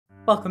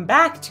Welcome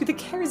back to the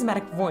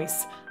Charismatic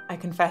Voice. I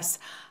confess,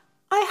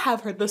 I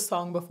have heard this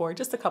song before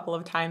just a couple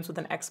of times with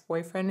an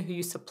ex-boyfriend who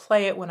used to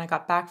play it when I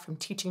got back from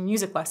teaching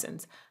music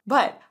lessons.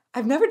 But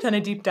I've never done a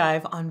deep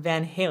dive on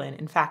Van Halen.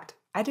 In fact,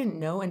 I didn't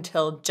know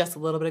until just a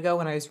little bit ago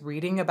when I was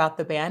reading about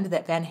the band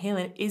that Van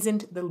Halen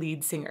isn't the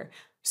lead singer.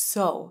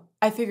 So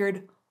I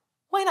figured,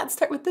 why not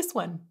start with this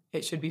one?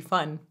 It should be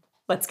fun.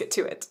 Let's get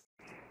to it.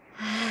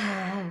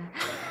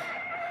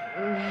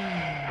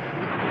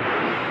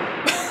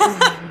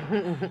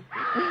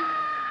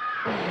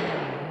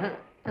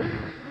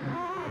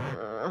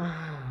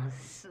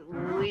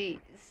 Sweet,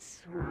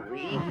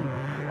 sweet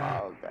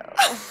Waldo.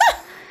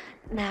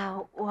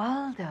 Now,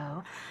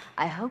 Waldo,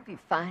 I hope you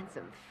find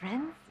some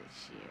friends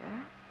this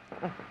year.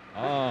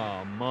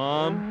 Oh,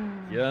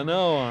 Mom, you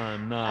know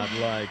I'm not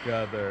like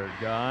other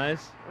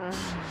guys.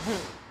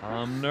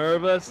 I'm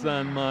nervous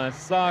and my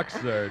socks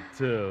are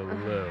too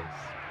loose.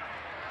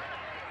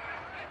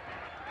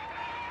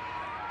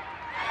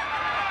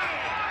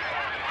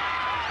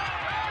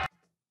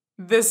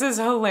 This is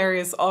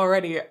hilarious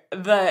already.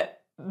 The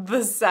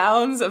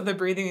sounds of the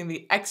breathing and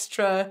the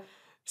extra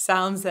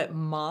sounds that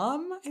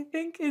Mom, I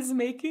think, is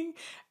making.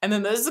 And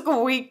then the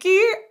squeaky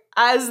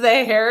as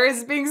the hair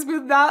is being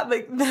smoothed out.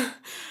 Like,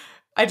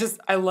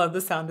 I love the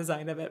sound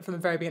design of it from the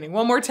very beginning.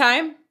 One more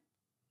time.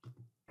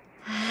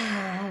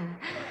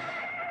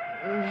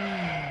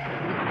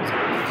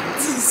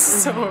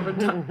 So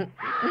overdone.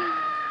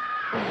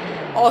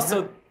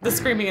 Also, the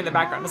screaming in the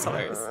background is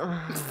hilarious.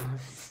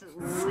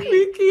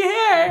 Squeaky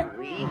hair.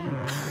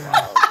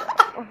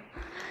 Waldo.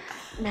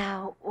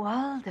 Now,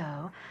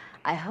 Waldo,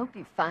 I hope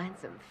you find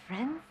some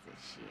friends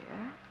this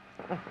year.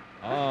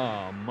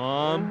 Oh,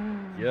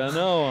 Mom, you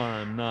know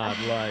I'm not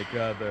like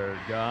other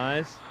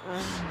guys.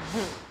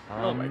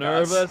 I'm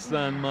nervous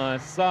and my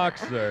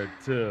socks are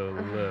too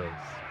loose.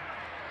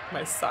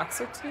 My socks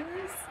are too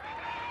loose?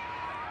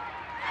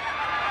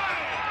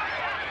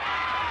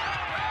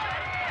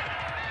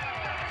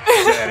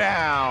 Sit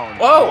down,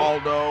 Whoa.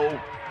 Waldo.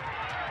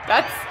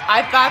 I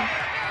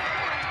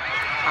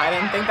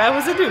didn't think that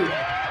was a dude.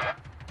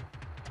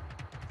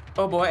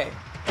 Oh boy.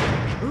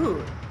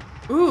 Ooh,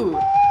 ooh,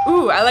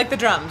 ooh, I like the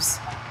drums.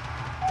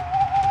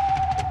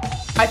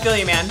 I feel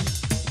you, man.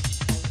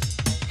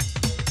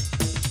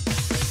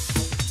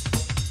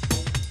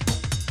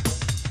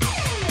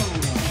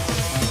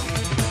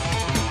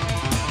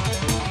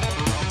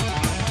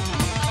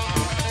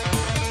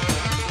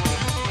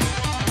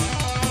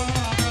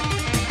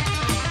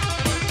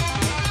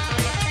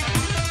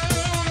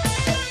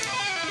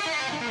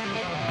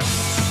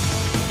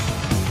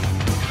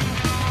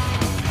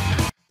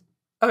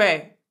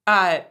 Okay,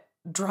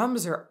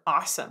 drums are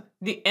awesome.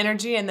 The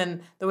energy and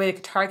then the way the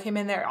guitar came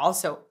in there,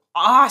 also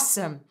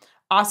awesome.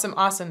 Awesome,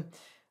 awesome.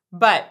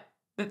 But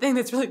the thing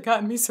that's really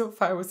gotten me so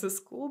far was the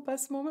school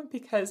bus moment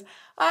because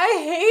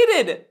I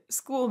hated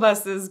school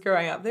buses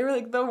growing up. They were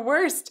like the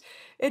worst.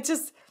 It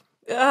just,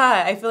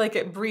 I feel like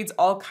it breeds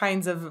all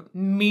kinds of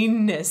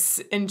meanness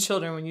in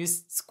children when you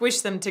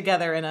squish them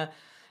together in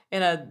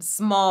a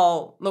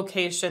small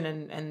location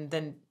and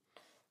then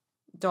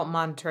don't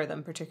monitor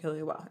them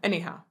particularly well.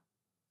 Anyhow.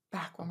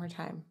 Back one more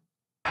time.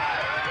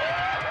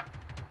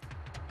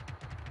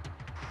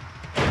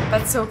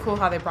 That's so cool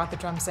how they brought the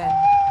drums in.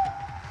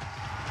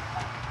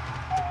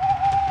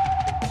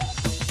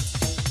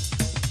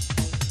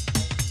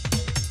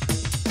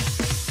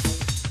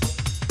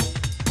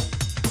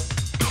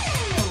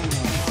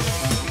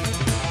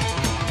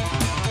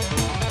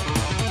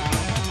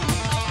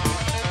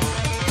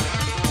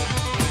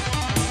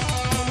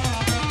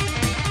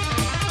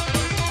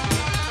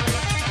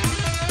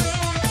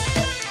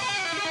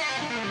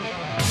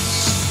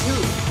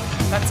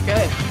 That's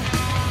good.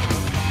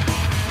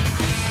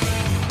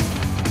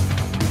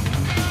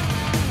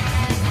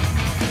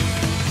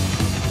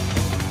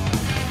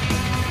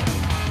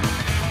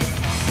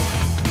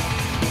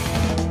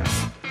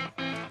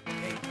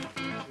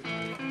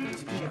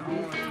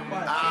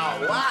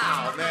 Oh,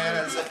 wow,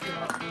 man.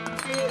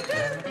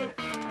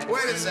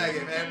 Wait a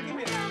second, man.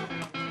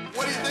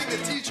 What do you think the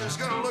teacher's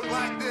gonna look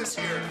like this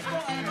year?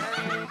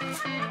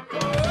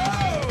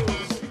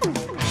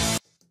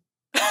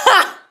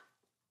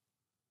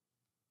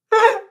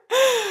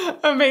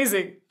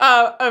 Amazing.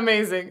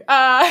 Amazing.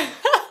 I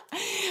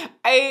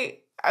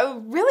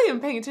really am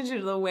paying attention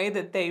to the way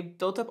that they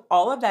built up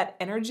all of that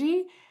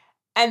energy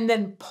and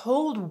then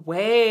pulled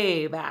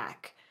way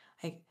back.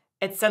 Like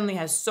it suddenly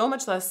has so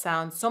much less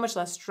sound, so much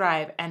less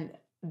drive, and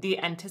the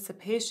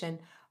anticipation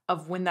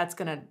of when that's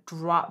gonna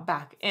drop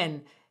back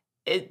in,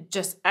 it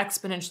just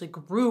exponentially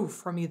grew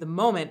for me the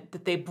moment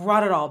that they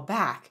brought it all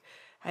back.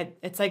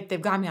 It's like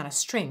they've got me on a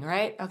string,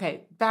 right?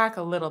 Okay, back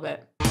a little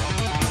bit.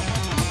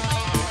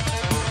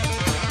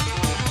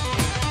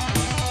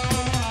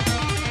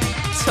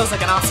 Feels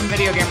like an awesome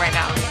video game right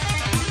now.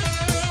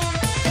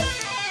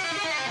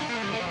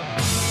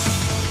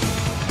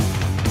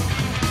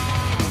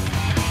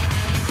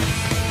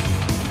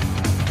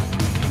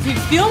 If you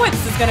feel where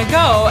this is gonna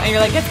go and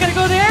you're like, it's gonna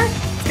go there,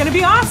 it's gonna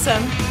be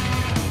awesome.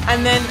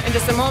 And then in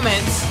just a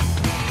moment,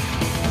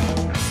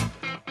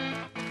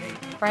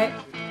 right?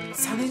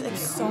 Sounding like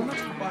so much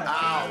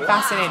Oh,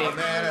 fascinating. wow,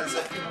 man.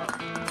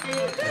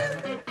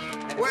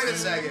 Wait a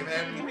second,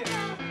 man.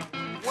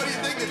 What do you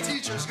think the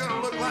teacher's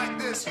gonna look like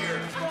this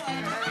year?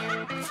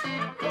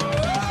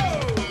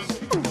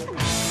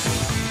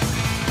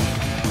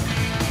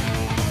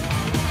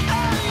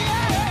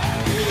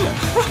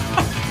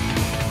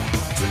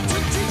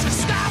 Teacher,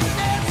 stop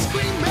that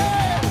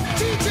screaming.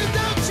 Teacher,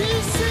 don't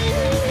you see?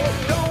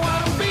 Don't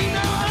wanna be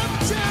no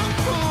uptown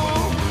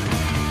fool.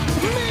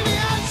 Maybe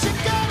I should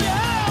go to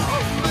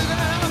hell, but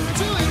I'm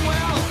doing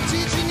well.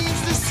 Teacher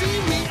needs to see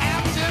me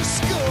after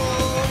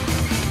school.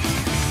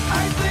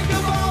 I think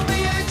of all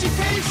the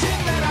education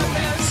that I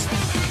missed,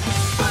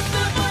 but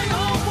then my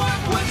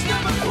homework was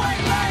never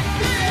quite like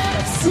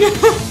this.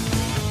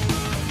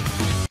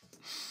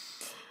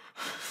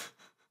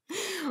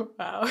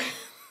 Wow.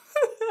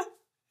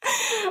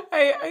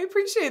 I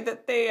appreciate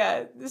that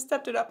they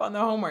stepped it up on the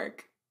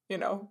homework, you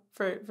know,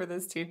 for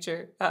this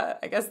teacher.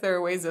 I guess there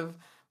are ways of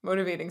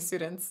motivating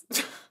students.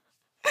 This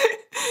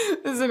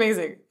is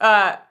amazing.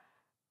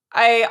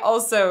 I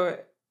also,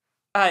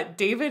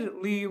 David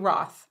Lee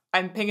Roth.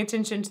 I'm paying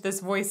attention to this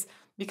voice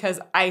because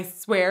I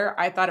swear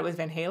I thought it was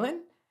Van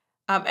Halen.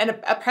 And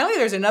apparently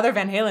there's another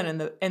Van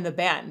Halen in the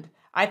band.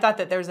 I thought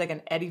that there was like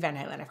an Eddie Van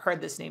Halen. I've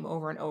heard this name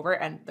over and over,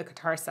 and the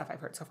guitar stuff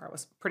I've heard so far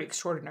was pretty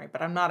extraordinary,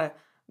 but I'm not a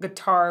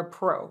guitar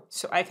pro,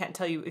 so I can't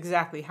tell you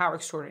exactly how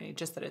extraordinary,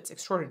 just that it's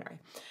extraordinary.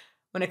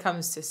 When it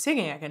comes to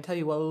singing, I can tell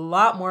you a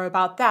lot more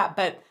about that,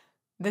 but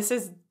this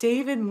is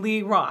David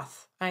Lee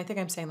Roth, and I think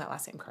I'm saying that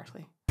last name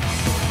correctly.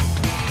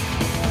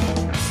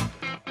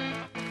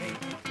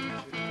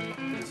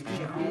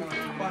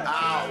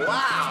 Oh,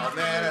 wow,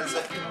 man.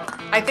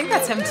 I think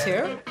that's him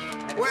too.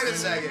 Wait a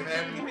second,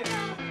 man.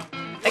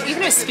 Like,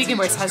 even his speaking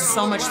voice has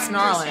so much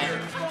snarl in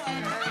it.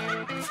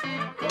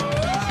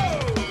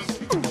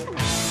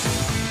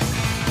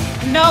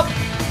 Nope.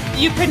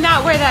 You could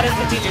not wear that as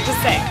a teacher,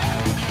 just saying.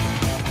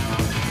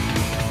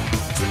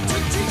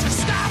 Teacher,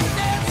 stop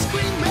that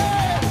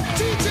screaming.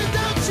 Teacher,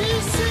 don't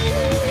you see?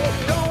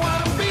 Don't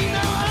wanna be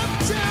no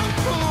uptown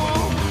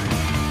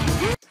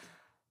fool.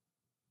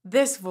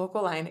 This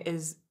vocal line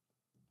is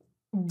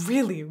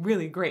really,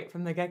 really great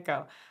from the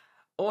get-go.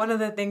 One of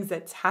the things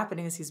that's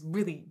happening is he's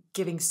really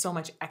giving so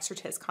much extra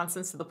to his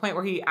consonants to the point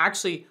where he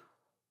actually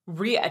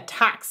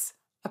reattacks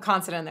a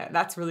consonant in there.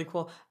 That's really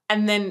cool.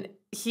 And then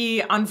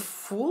he, on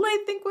fool,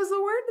 I think was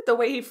the word, the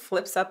way he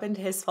flips up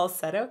into his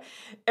falsetto,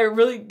 it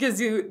really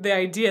gives you the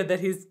idea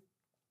that he's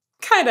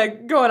kind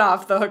of going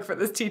off the hook for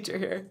this teacher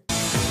here.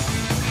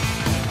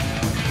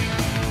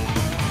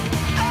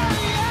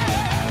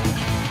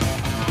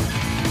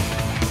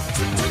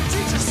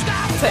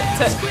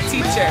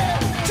 Teacher.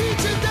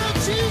 Teacher, don't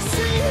you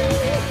see?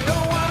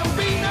 Don't wanna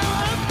be no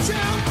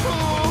uptown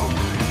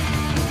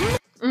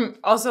fool.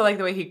 Also like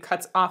the way he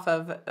cuts off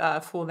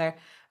of fool there.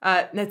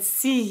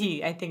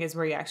 Natsihi, I think, is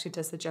where he actually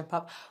does the jump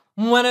up.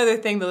 One other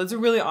thing, though, that's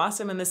really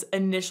awesome in this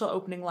initial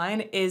opening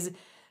line is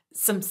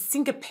some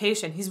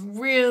syncopation. He's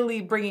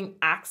really bringing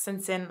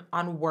accents in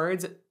on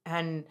words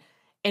and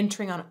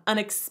entering on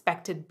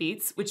unexpected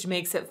beats, which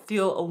makes it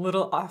feel a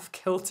little off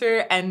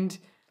kilter and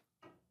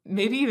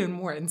maybe even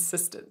more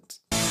insistent.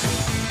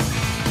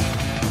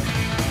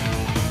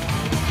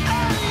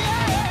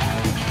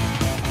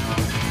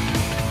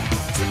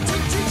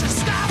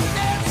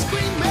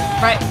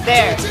 Right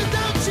there.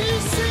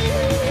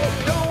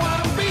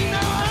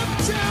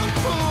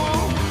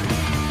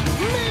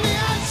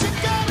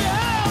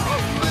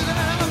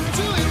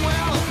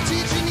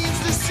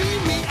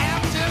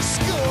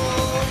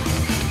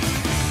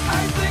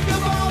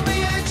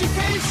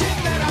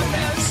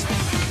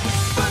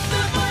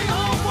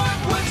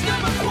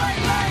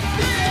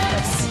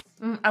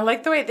 I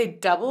like the way they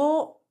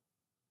double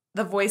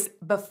the voice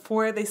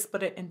before they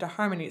split it into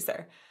harmonies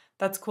there.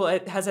 That's cool.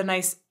 It has a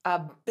nice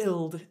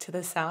build to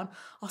the sound.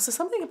 Also,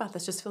 something about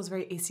this just feels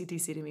very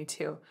AC/DC to me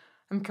too.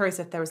 I'm curious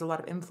if there was a lot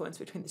of influence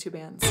between the two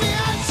bands.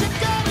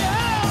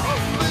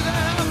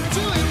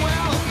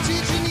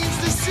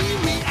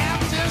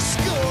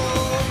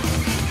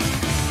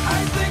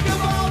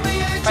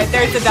 Right,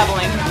 there's the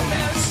doubling.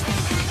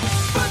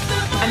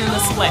 And then the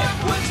split.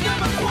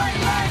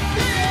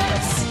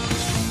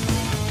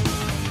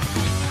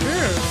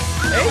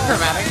 Very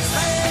dramatic.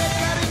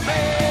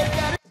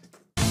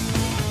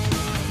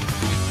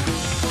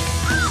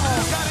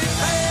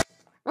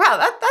 Wow,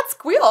 that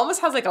squeal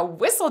almost has like a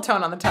whistle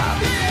tone on the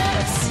top.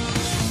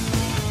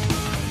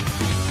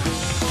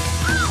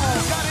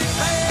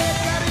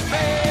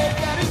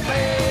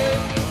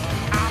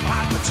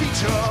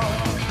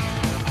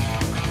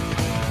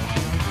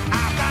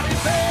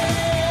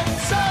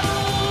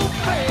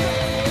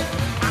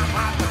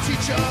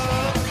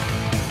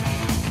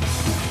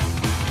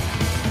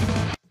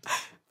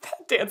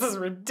 That dance is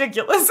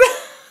ridiculous.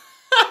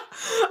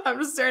 I'm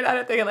just staring at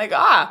it thinking like,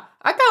 I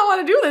kind of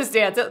want to do this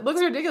dance. It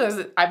looks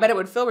ridiculous. I bet it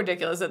would feel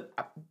ridiculous.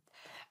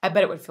 I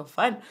bet it would feel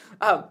fun.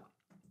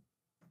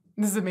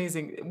 This is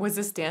amazing. Was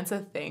this dance a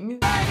thing?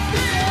 Got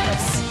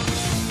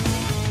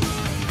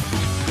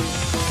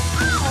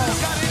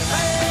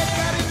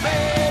it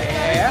bad.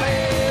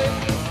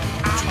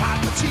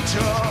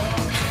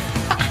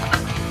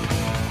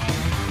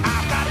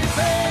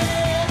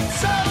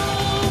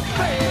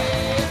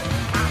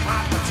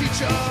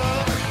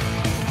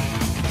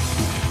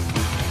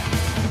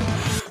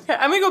 Okay,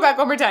 I'm gonna go back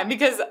one more time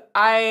because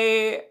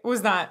I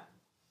was not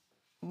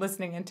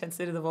listening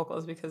intensely to the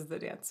vocals because the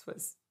dance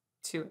was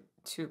too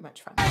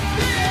much fun.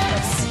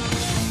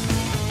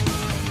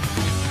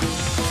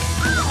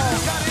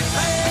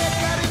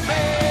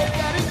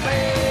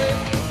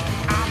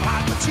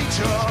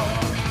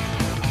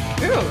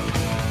 Ooh.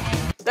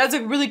 That's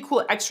a really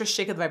cool extra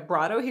shake of the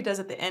vibrato he does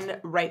at the end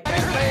right there.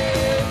 It's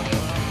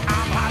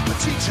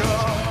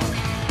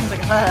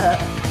like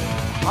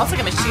almost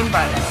like a machine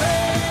brought it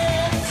in.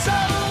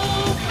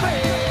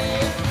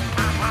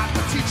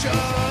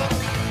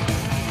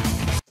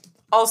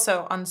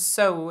 Also on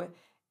So,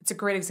 it's a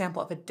great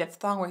example of a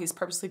diphthong where he's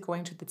purposely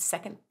going to the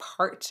second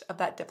part of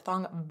that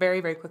diphthong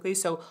very, very quickly.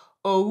 So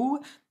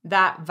O,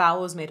 that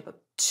vowel is made up of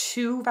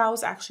 2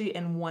 vowels actually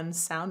in one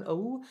sound,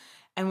 O.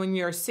 And when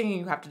you're singing,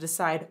 you have to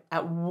decide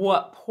at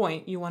what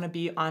point you want to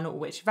be on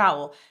which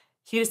vowel.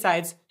 He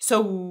decides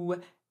so,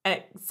 and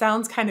it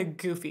sounds kind of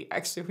goofy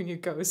actually when you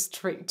go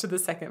straight to the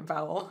second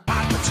vowel.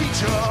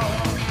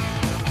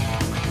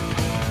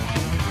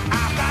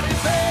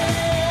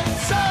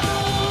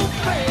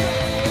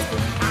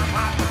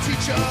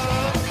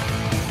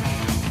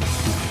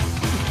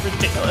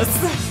 Ridiculous.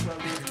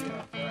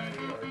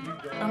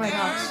 Oh my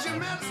gosh.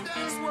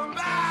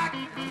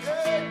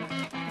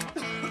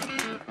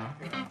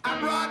 I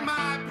brought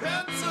my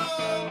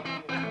pencil.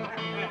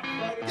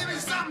 Give me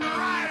something to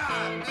write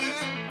on.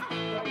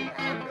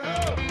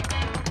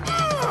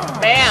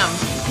 Bam.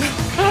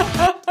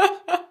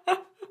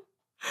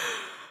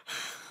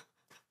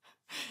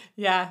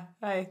 Yeah,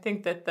 I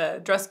think that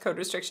the dress code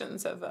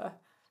restrictions have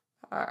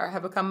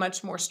become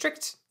much more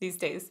strict these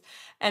days.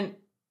 And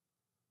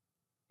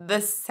the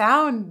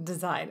sound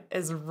design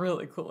is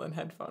really cool in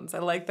headphones. I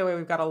like the way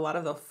we've got a lot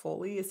of the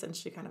Foley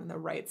essentially kind of on the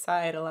right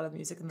side, a lot of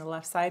music on the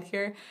left side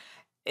here.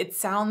 It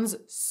sounds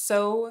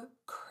so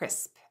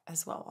crisp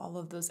as well, all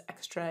of those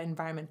extra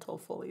environmental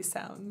Foley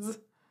sounds.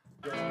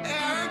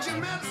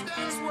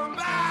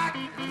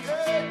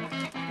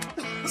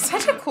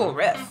 Such a cool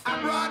riff. I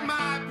brought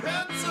my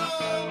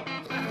pencil.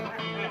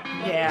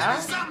 Yeah.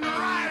 Something to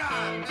write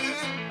on.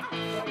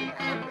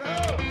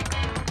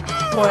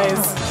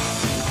 Boys.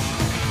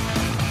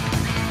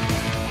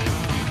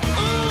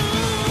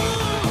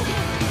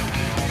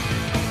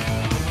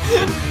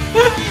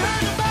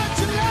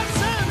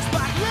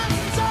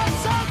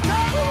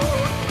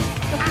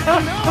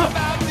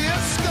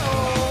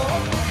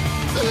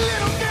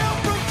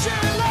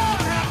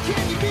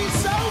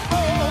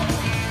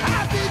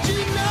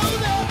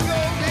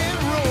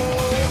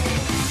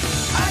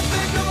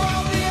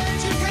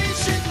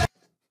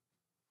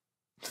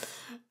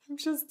 I'm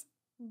just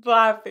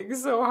laughing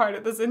so hard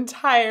at this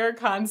entire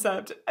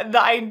concept.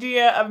 The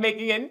idea of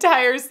making an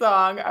entire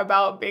song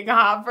about being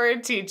hot for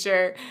a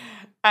teacher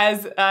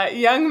as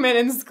young men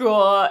in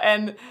school.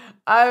 And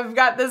I've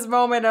got this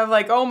moment of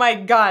like, oh my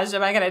gosh,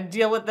 am I going to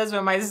deal with this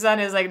when my son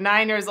is like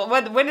 9 years old?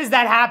 When does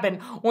that happen?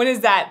 When is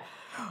that?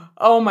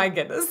 Oh my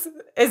goodness.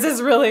 Is this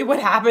really what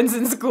happens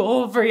in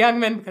school for young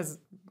men? Because,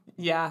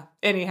 yeah,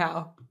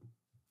 anyhow,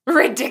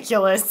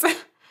 ridiculous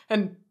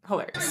and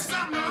hilarious.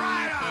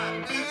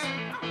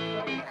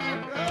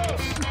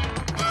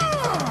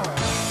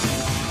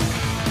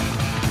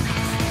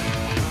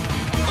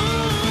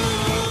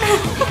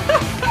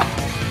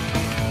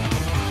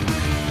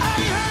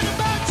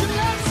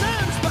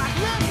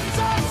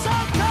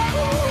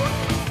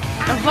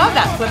 I love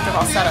that flip to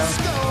falsetto.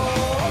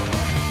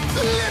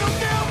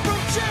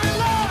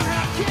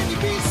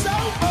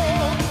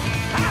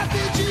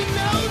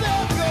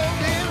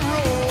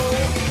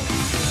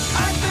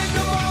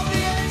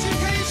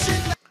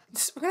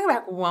 We're going to go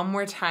back one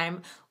more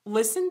time.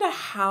 Listen to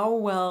how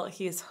well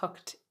he is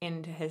hooked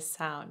into his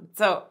sound.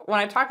 So when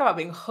I talk about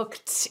being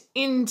hooked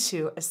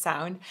into a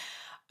sound,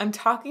 I'm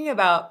talking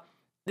about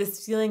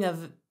this feeling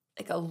of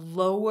like a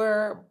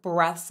lower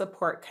breath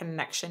support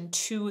connection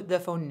to the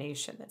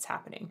phonation that's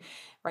happening,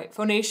 right?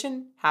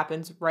 Phonation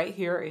happens right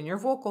here in your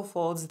vocal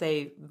folds.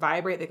 They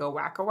vibrate, they go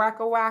wacka,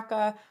 wacka,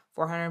 wacka,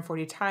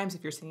 440 times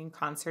if you're singing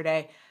concert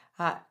A.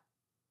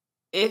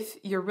 If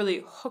you're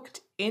really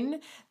hooked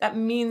in, that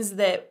means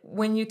that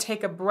when you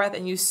take a breath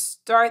and you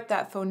start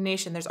that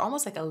phonation, there's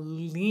almost like a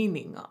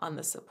leaning on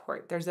the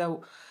support. There's a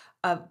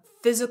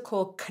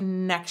physical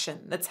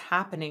connection that's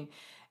happening,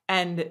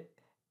 and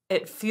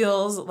it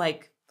feels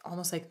like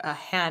almost like a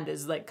hand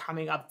is like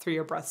coming up through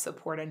your breath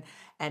support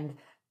and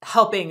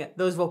helping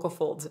those vocal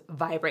folds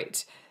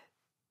vibrate.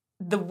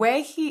 The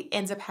way he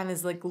ends up having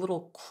his like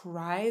little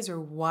cries or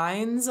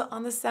whines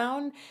on the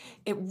sound,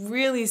 it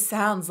really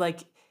sounds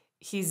like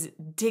he's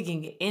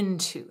digging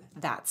into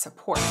that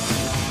support.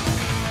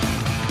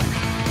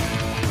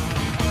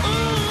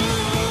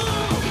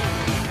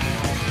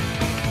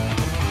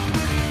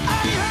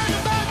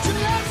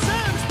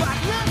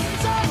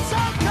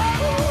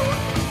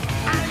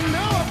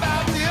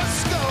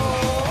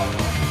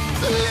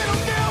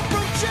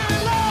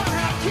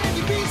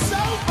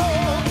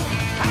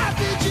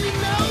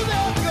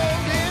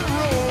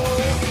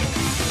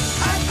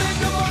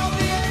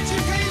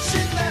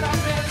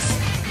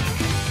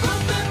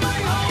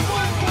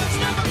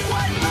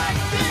 Like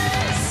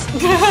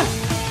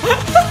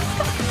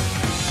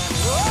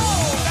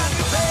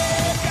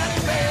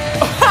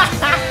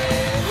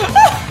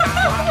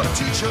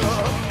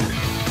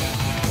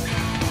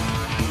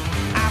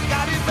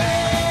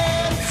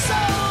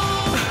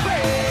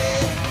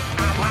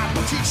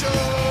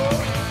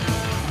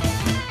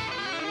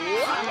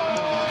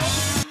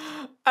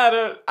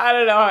I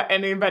don't know how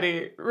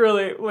anybody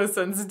really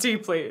listens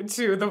deeply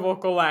to the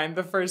vocal line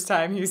the first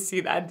time you see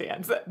that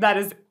dance. That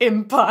is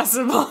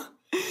impossible.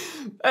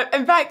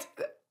 In fact,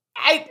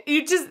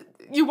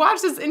 you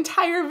watch this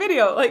entire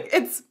video, like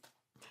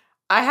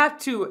I have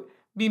to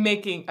be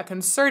making a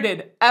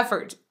concerted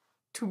effort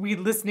to be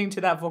listening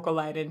to that vocal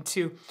line and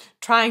to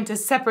trying to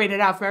separate it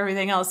out from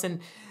everything else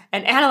and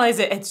analyze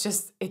it.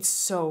 It's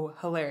so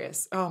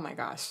hilarious. Oh my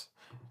gosh.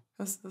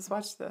 Let's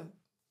watch the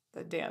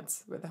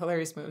dance with the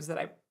hilarious moves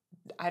that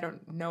I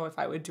don't know if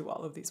I would do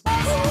all of these ones.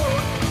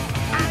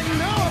 I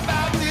know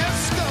about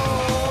this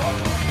score.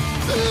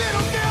 The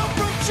little girl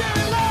from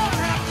Cherry Lord,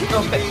 how can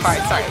Oh, you bit be part,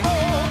 so sorry.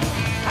 poor?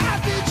 How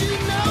did you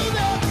know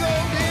the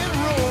golden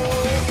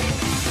rule?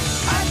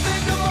 I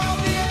think of all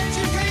the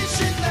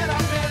education that I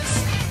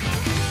missed,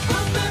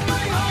 but then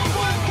my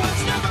homework was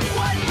never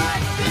quite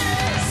like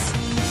this.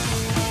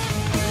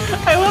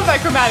 I love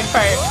that chromatic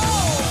part. Oh,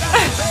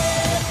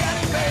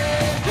 got it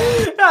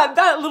bad.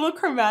 That little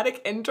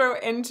chromatic intro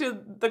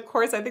into the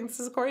chorus, I think this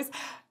is the chorus,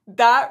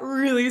 that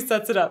really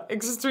sets it up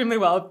extremely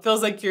well. It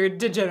feels like you're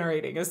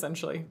degenerating,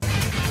 essentially. But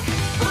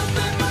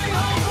then my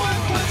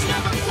homework was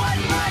never quite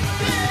like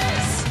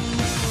this.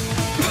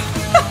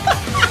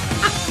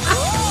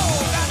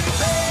 Oh, got it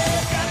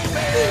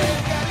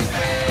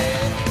bad.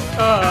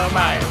 Oh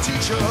my.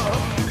 Teacher,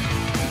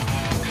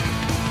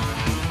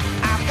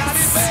 I've got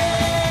it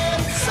bad,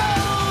 so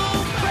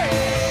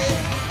bad.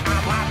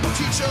 I'm like the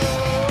teacher.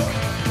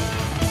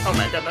 Oh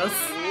my goodness.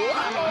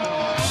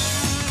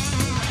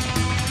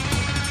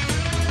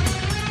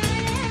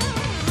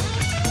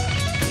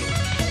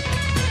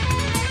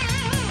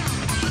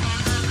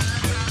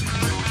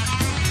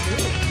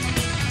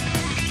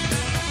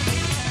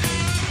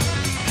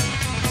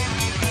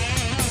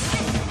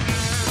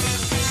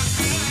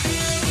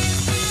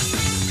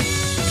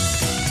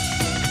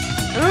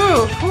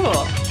 Ooh,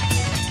 cool.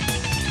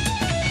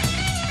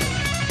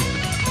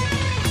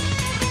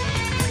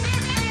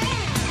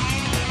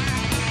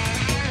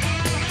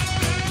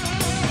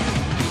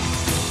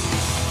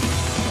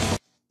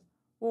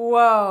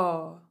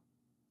 Whoa.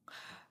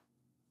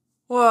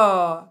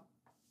 Whoa.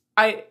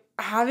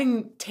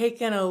 Having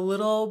taken a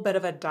little bit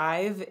of a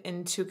dive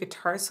into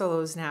guitar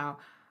solos now,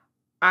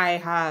 I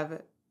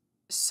have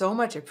so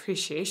much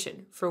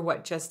appreciation for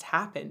what just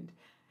happened.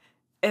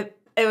 It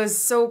was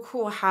so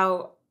cool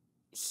how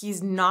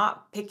he's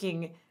not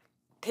picking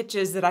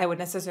pitches that I would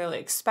necessarily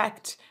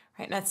expect,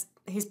 right? And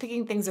he's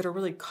picking things that are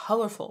really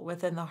colorful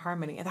within the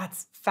harmony, and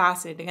that's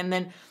fascinating. And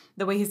then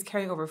the way he's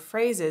carrying over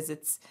phrases,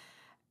 it's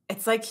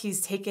like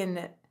he's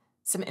taken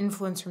some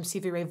influence from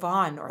Stevie Ray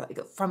Vaughan or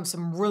like from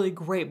some really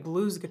great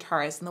blues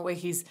guitarists, and the way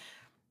he's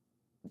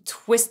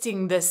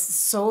twisting this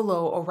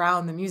solo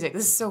around the music.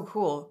 This is so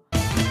cool.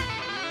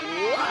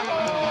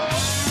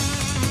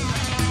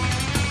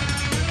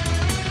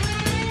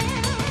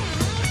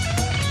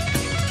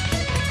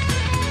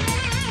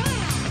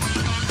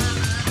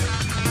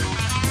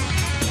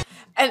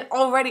 And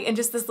already in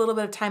just this little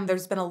bit of time,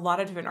 there's been a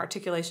lot of different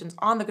articulations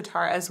on the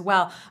guitar as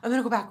well. I'm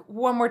gonna go back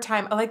one more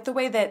time. I like the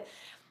way that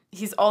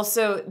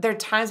there are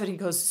times when he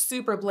goes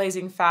super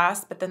blazing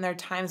fast, but then there are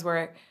times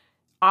where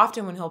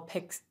often when he'll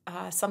pick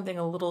something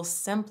a little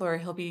simpler,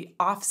 he'll be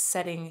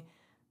offsetting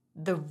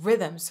the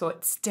rhythm so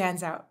it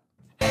stands out.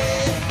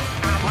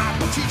 I'm like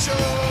the teacher.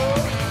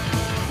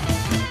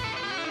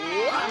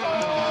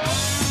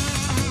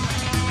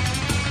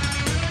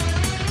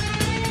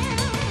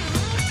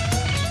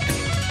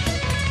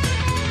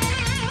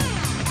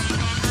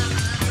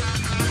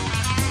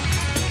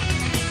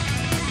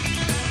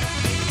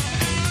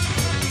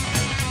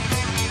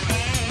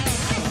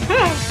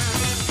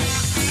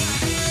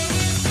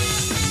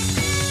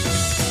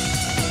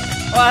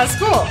 Well, that's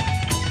cool.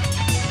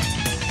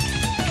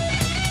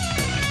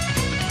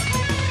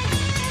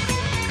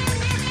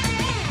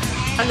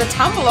 And the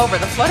tumble over,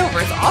 the flood over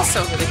is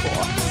also really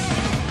cool.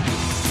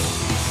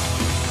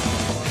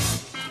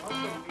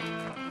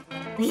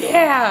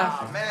 Yeah.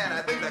 Oh man,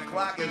 I think the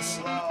clock is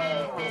slow.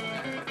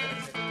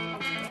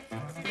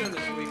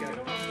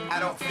 I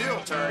don't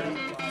feel dirty.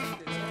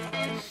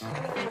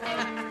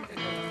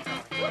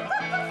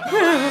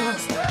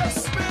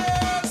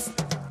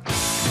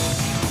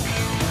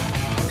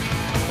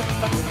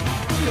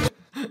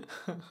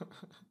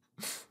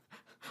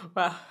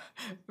 Wow.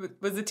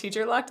 Was the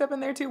teacher locked up in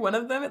there too? One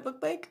of them, it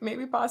looked like,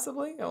 maybe,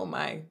 possibly. Oh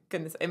my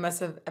goodness. It must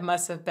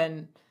have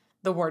been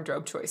the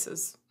wardrobe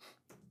choices.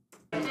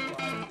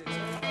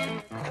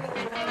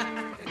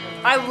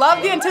 I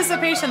love the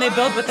anticipation they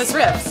build with this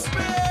riff.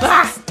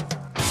 Ah!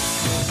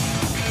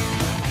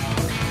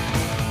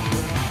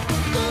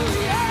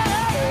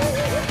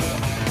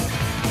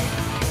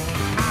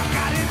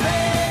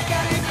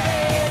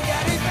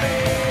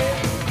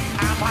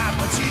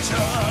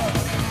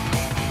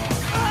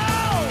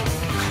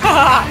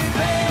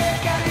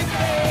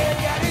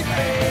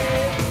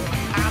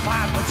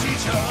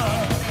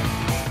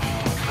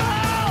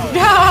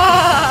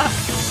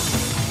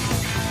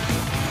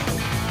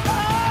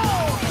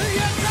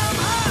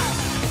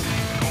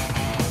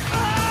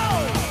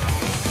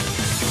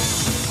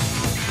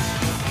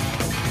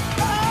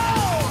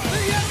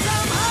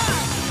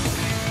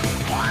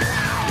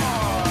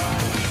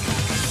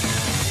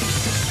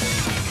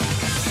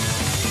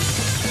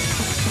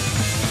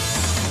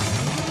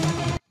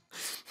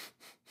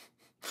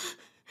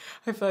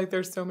 I feel like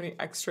there's so many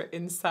extra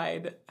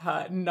inside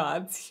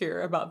nods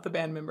here about the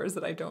band members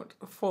that I don't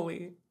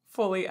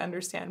fully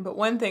understand. But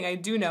one thing I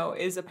do know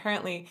is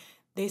apparently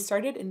they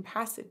started in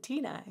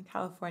Pasadena in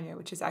California,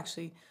 which is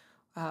actually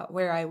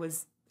where I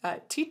was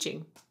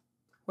teaching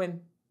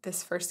when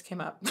this first came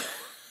up.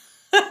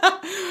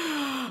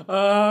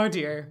 Oh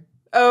dear.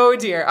 Oh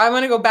dear. I'm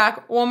going to go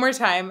back one more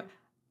time.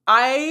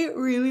 I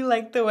really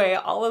like the way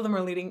all of them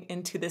are leading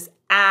into this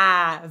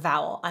ah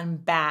vowel on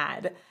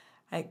bad.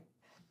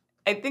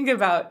 I think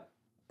about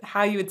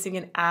how you would sing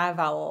an ah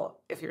vowel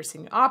if you're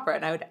singing opera,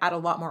 and I would add a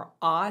lot more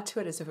ah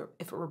to it as if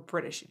it were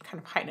British. You'd kind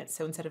of heighten it.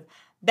 So instead of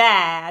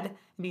bad, it'd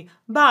be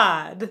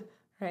bad,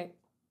 right?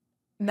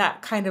 And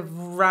that kind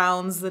of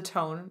rounds the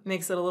tone,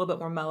 makes it a little bit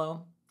more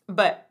mellow.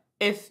 But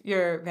if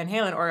you're Van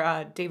Halen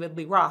or David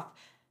Lee Roth,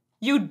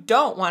 you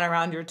don't want to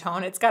round your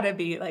tone. It's got to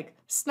be like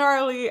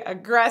snarly,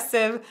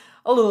 aggressive,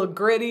 a little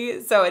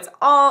gritty. So it's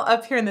all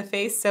up here in the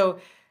face. So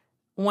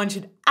one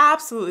should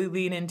absolutely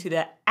lean into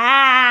the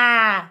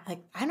ah.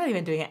 Like, I'm not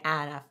even doing an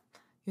ah enough.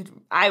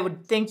 I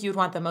would think you'd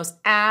want the most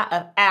ah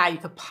of ah you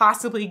could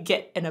possibly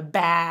get in a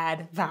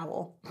bad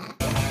vowel.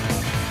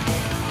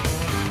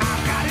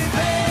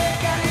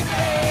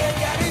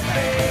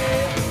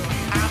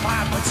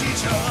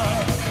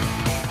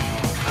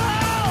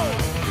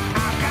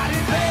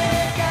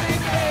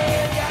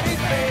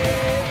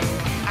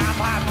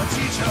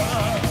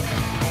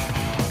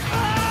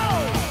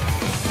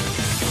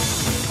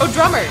 Oh,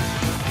 drummer.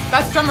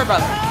 That's Drummer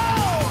Brother.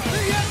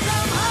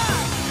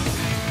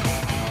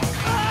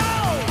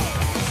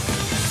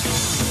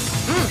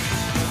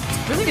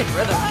 Really good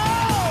rhythm.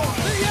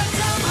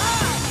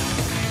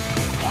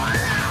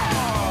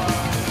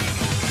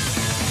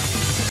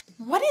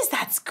 What is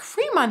that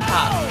scream on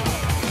top?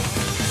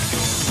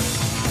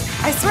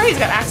 I swear he's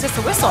got access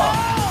to whistle.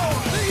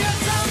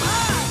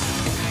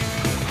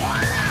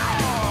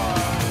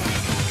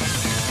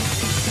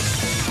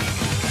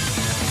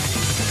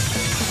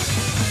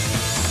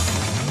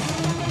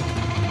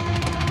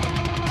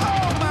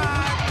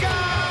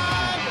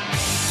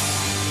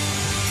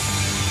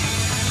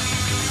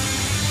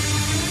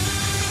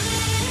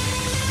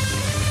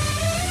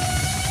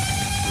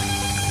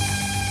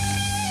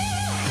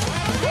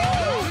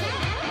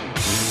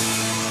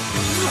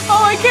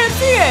 Oh, I can't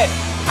see it.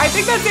 I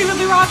think that's David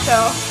Lee Roth,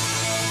 though.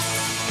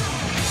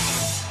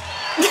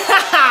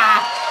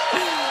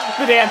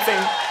 The dancing.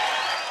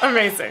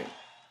 Amazing.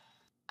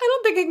 I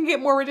don't think it can get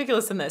more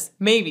ridiculous than this.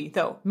 Maybe,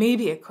 though.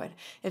 Maybe it could.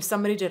 If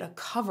somebody did a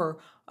cover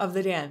of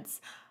the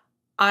dance,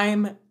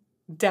 I'm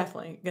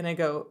definitely going to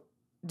go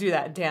do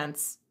that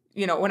dance,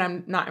 you know, when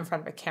I'm not in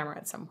front of a camera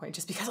at some point,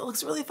 just because it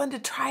looks really fun to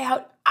try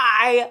out.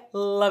 I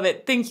love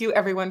it. Thank you,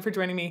 everyone, for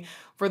joining me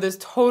for this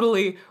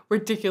totally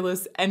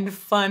ridiculous and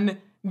fun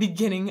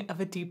beginning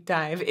of a deep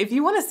dive. If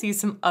you want to see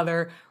some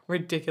other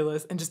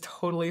ridiculous and just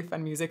totally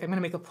fun music, I'm going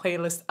to make a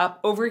playlist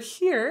up over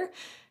here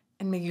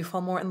and make you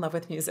fall more in love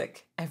with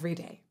music every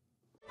day.